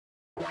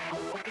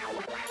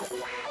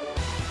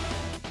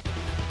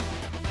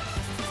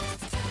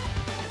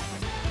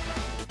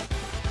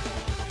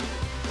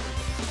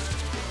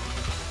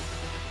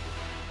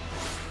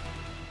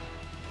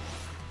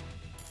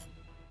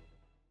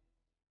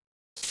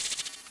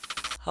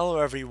Hello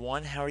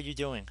everyone, how are you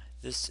doing?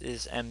 This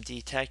is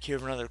MD Tech here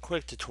with another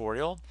quick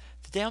tutorial.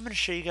 Today I'm going to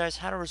show you guys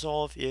how to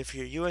resolve if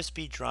your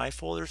USB drive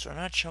folders are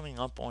not showing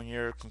up on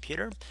your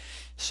computer.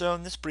 So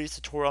in this brief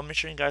tutorial I'm going to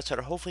show you guys how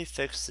to hopefully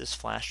fix this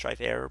flash drive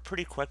error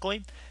pretty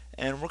quickly,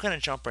 and we're going to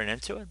jump right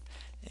into it.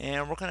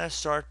 And we're going to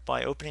start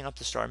by opening up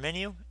the start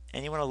menu,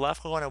 and you want to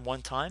left click on it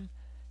one time,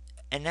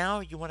 and now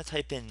you want to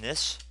type in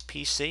this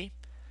PC,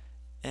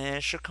 and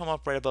it should come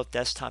up right above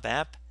desktop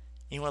app.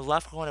 You want to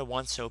left click on it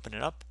once to open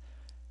it up.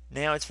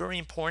 Now it's very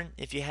important,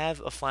 if you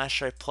have a flash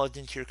drive plugged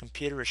into your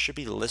computer, it should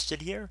be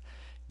listed here.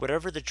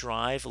 Whatever the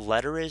drive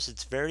letter is,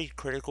 it's very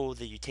critical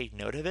that you take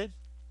note of it.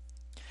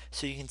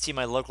 So you can see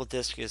my local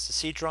disk is the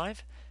C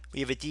drive. We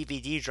have a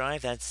DVD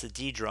drive, that's the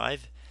D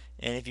drive.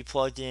 And if you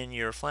plugged in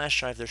your flash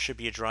drive, there should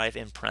be a drive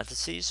in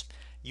parentheses.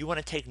 You want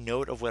to take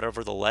note of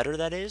whatever the letter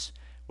that is,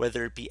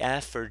 whether it be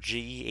F or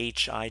G,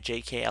 H, I,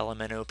 J, K, L,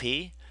 M, N, O,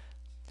 P.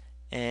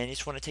 And you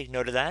just want to take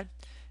note of that.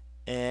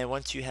 And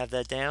once you have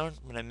that down,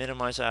 I'm going to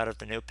minimize out of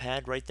the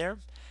notepad right there.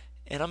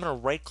 And I'm going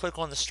to right click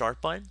on the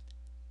start button.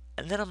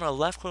 And then I'm going to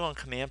left click on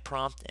command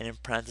prompt and in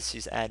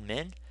parentheses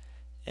admin.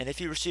 And if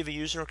you receive a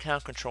user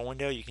account control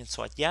window, you can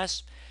select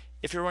yes.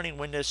 If you're running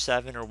Windows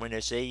 7 or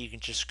Windows 8, you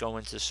can just go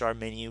into the start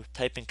menu,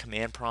 type in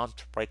command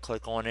prompt, right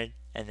click on it,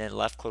 and then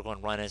left click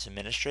on run as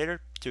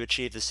administrator to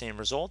achieve the same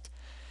result.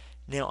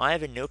 Now I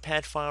have a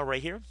notepad file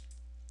right here.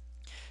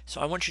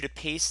 So I want you to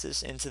paste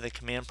this into the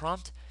command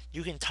prompt.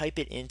 You can type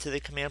it into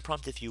the command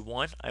prompt if you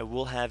want. I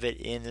will have it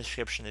in the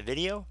description of the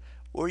video,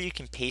 or you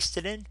can paste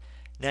it in.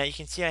 Now you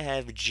can see I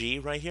have G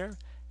right here.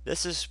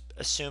 This is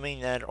assuming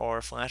that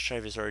our flash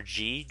drive is our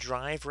G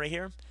drive right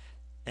here.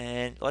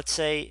 And let's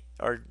say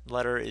our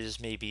letter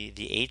is maybe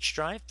the H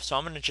drive. So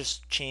I'm going to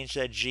just change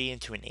that G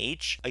into an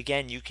H.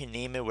 Again, you can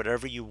name it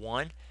whatever you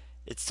want.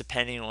 It's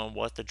depending on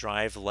what the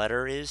drive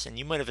letter is, and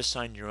you might have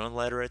assigned your own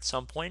letter at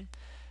some point.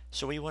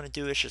 So what you want to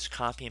do is just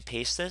copy and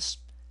paste this.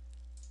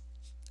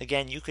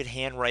 Again, you could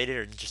handwrite it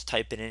or just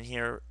type it in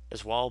here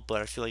as well,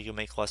 but I feel like you'll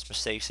make less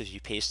mistakes if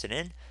you paste it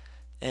in.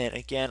 And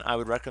again, I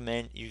would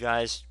recommend you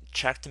guys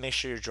check to make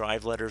sure your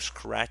drive letter is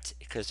correct,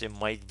 because it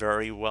might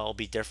very well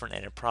be different,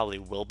 and it probably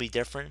will be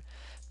different.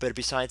 But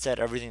besides that,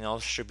 everything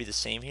else should be the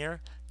same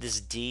here.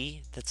 This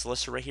D that's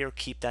listed right here,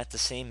 keep that the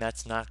same.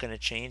 That's not going to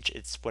change.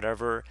 It's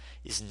whatever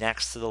is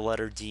next to the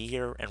letter D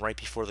here and right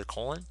before the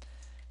colon.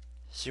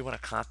 So you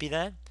want to copy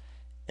that.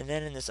 And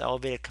then in this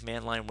elevated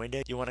command line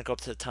window, you want to go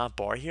up to the top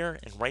bar here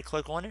and right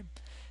click on it,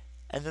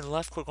 and then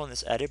left click on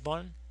this edit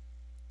button,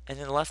 and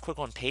then left click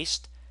on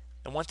paste.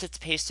 And once it's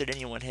pasted in,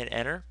 you want to hit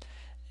enter.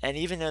 And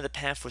even though the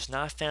path was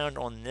not found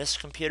on this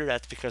computer,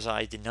 that's because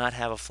I did not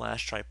have a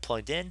flash drive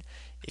plugged in.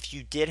 If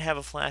you did have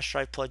a flash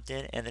drive plugged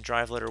in and the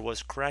drive letter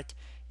was correct,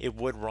 it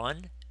would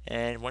run.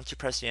 And once you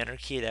press the enter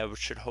key, that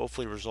should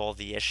hopefully resolve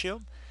the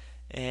issue.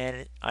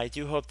 And I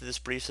do hope that this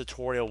brief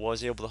tutorial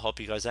was able to help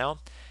you guys out.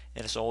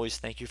 And as always,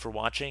 thank you for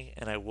watching,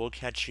 and I will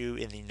catch you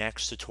in the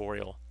next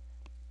tutorial.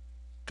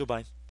 Goodbye.